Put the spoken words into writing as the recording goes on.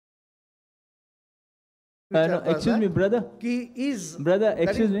No, excuse me, brother. Brother,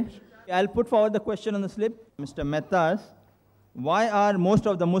 excuse me. I'll put forward the question on the slip. Mr. Mehta asks, why are most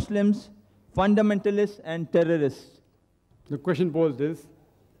of the Muslims fundamentalists and terrorists? The question posed is,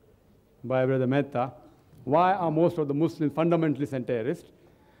 by Brother Mehta, why are most of the Muslims fundamentalists and terrorists?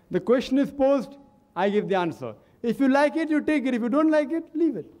 The question is posed, I give the answer. If you like it, you take it. If you don't like it,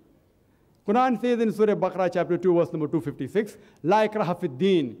 leave it. Quran says in Surah Baqarah chapter 2, verse number 256, La ikraha fid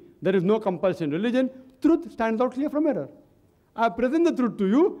deen. There is no compulsion in religion. Truth stands out clear from error. I present the truth to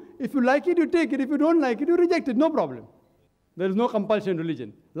you. If you like it, you take it. If you don't like it, you reject it. No problem. There is no compulsion in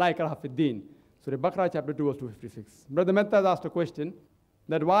religion. La ikraha fid deen. Surah Baqarah chapter 2, verse 256. Brother Mehta has asked a question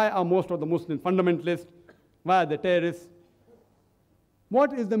that why are most of the Muslims fundamentalists? Why are they terrorists?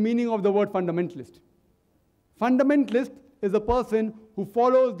 What is the meaning of the word fundamentalist? Fundamentalist is a person who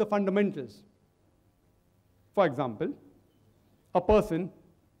follows the fundamentals. For example, a person,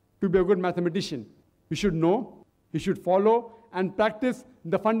 to be a good mathematician, he should know, he should follow and practice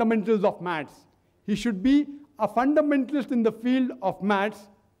the fundamentals of maths. He should be a fundamentalist in the field of maths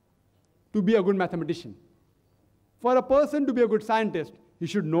to be a good mathematician. For a person to be a good scientist, he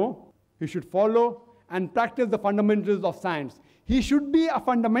should know, he should follow and practice the fundamentals of science. He should be a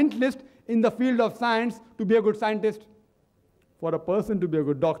fundamentalist in the field of science to be a good scientist. For a person to be a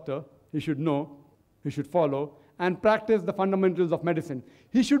good doctor, he should know, he should follow, and practice the fundamentals of medicine.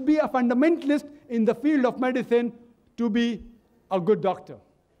 He should be a fundamentalist in the field of medicine to be a good doctor.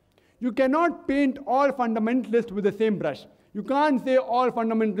 You cannot paint all fundamentalists with the same brush. You can't say all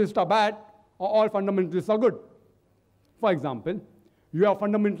fundamentalists are bad or all fundamentalists are good. For example, you have a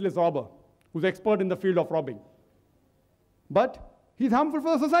fundamentalist robber who's expert in the field of robbing. But he's harmful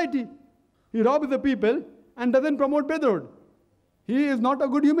for the society. He robs the people and doesn't promote brotherhood. He is not a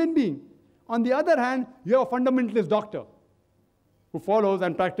good human being. On the other hand, you have a fundamentalist doctor who follows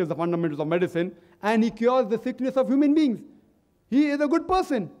and practices the fundamentals of medicine, and he cures the sickness of human beings. He is a good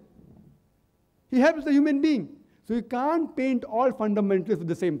person. He helps the human being. So you can't paint all fundamentalists with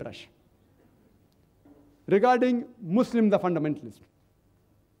the same brush. Regarding Muslims, the fundamentalists,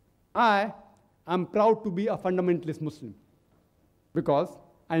 I am proud to be a fundamentalist Muslim because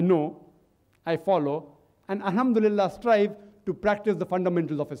I know, I follow, and alhamdulillah strive to practice the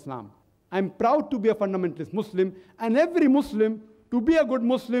fundamentals of Islam. I'm proud to be a fundamentalist Muslim, and every Muslim, to be a good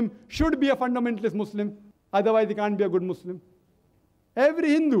Muslim, should be a fundamentalist Muslim. Otherwise, he can't be a good Muslim.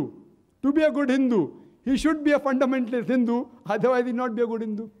 Every Hindu, to be a good Hindu, he should be a fundamentalist Hindu. Otherwise, he not be a good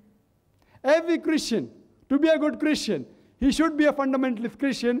Hindu. Every Christian, to be a good Christian, he should be a fundamentalist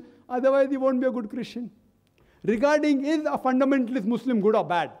Christian. Otherwise, he won't be a good Christian. Regarding is a fundamentalist Muslim good or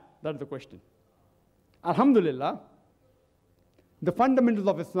bad? That's the question. Alhamdulillah, the fundamentals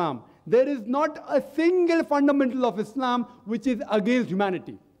of Islam, there is not a single fundamental of Islam which is against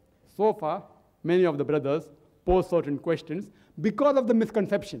humanity. So far, many of the brothers pose certain questions because of the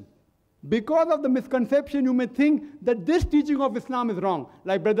misconception. Because of the misconception, you may think that this teaching of Islam is wrong.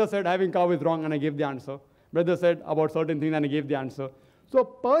 Like brother said, having cow is wrong, and I gave the answer. Brother said about certain things, and I gave the answer. So a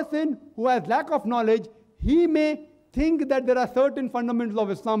person who has lack of knowledge, he may think that there are certain fundamentals of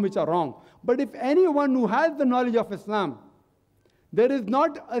Islam which are wrong. But if anyone who has the knowledge of Islam, there is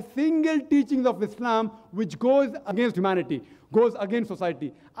not a single teaching of Islam which goes against humanity, goes against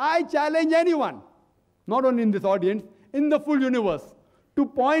society. I challenge anyone, not only in this audience, in the full universe, to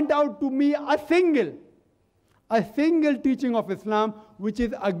point out to me a single teaching of Islam which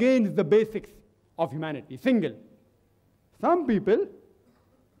is against the basics of humanity. Single. Some people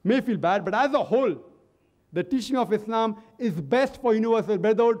may feel bad, but as a whole, the teaching of Islam is best for universal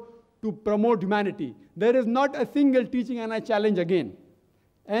brotherhood to promote humanity. There is not a single teaching, and I challenge again.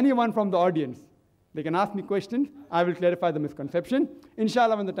 Anyone from the audience, they can ask me questions. I will clarify the misconception.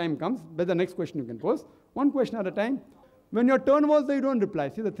 Inshallah, when the time comes, there's the next question you can pose. One question at a time. When your turn was there, you don't reply.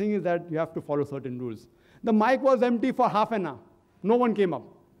 See, the thing is that you have to follow certain rules. The mic was empty for half an hour. No one came up.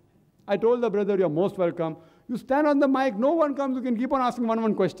 I told the brother, you're most welcome. You stand on the mic, no one comes, you can keep on asking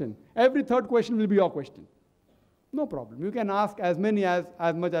one question. Every third question will be your question. No problem. You can ask as much as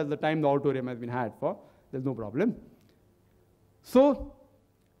the time the auditorium has been had for. There's no problem. So,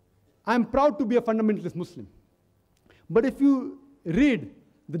 I'm proud to be a fundamentalist Muslim. But if you read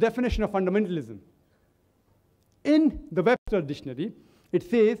the definition of fundamentalism, in the Webster dictionary, it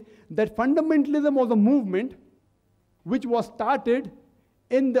says that fundamentalism was a movement which was started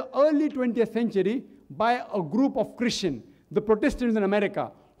in the early 20th century by a group of Christians, the Protestants in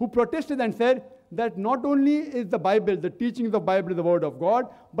America, who protested and said that not only is the Bible, the teachings of the Bible, the Word of God,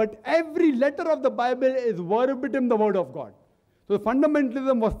 but every letter of the Bible is verbatim the Word of God. So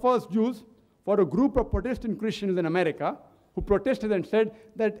fundamentalism was first used for a group of Protestant Christians in America who protested and said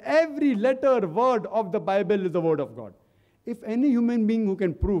that every letter, word of the Bible is the word of God. If any human being who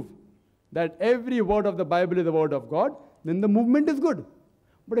can prove that every word of the Bible is the word of God, then the movement is good.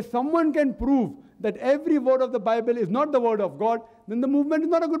 But if someone can prove that every word of the Bible is not the word of God, then the movement is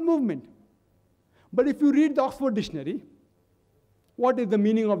not a good movement. But if you read the Oxford Dictionary, what is the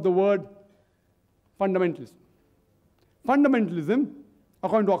meaning of the word fundamentalism? Fundamentalism,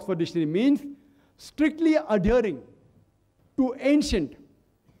 according to Oxford Dictionary, means strictly adhering to ancient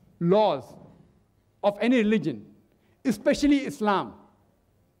laws of any religion, especially Islam.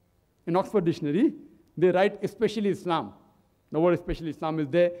 In Oxford Dictionary, they write especially Islam. The word especially Islam is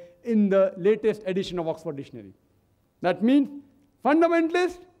there in the latest edition of Oxford Dictionary. That means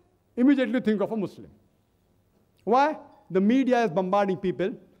fundamentalist, immediately think of a Muslim. Why? The media is bombarding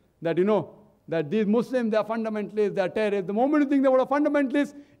people that, that these Muslims, they are fundamentalists, they are terrorists. The moment you think about a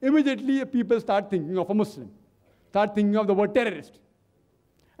fundamentalist, immediately people start thinking of a Muslim, start thinking of the word terrorist.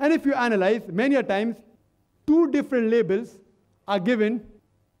 And if you analyze, many a times, two different labels are given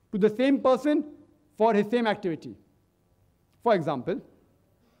to the same person for his same activity. For example,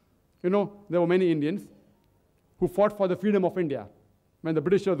 there were many Indians who fought for the freedom of India. When the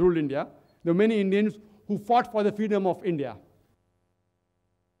Britishers ruled India, there were many Indians who fought for the freedom of India.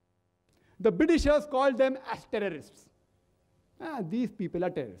 The Britishers called them as terrorists. These people are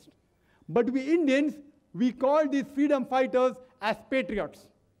terrorists. But we Indians, we call these freedom fighters as patriots.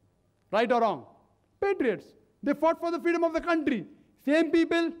 Right or wrong? Patriots. They fought for the freedom of the country. Same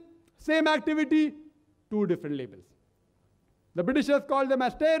people, same activity, two different labels. The Britishers called them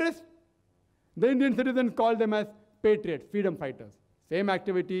as terrorists. The Indian citizens called them as patriots, freedom fighters. Same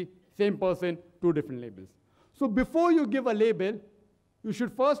activity, same person, two different labels. So before you give a label, you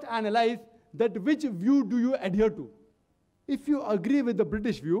should first analyze that which view do you adhere to. If you agree with the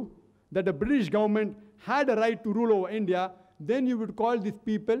British view, that the British government had a right to rule over India, then you would call these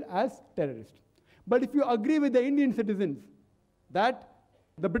people as terrorists. But if you agree with the Indian citizens that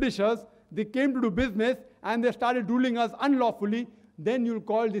the Britishers, they came to do business and they started ruling us unlawfully, then you'll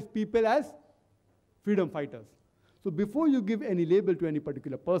call these people as freedom fighters. So before you give any label to any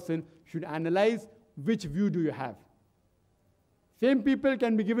particular person, you should analyze which view do you have. Same people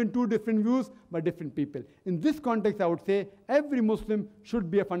can be given two different views by different people. In this context, I would say every Muslim should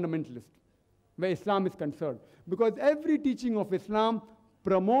be a fundamentalist where Islam is concerned, because every teaching of Islam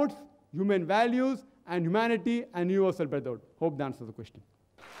promotes human values and humanity and universal brotherhood. Hope that answers the question.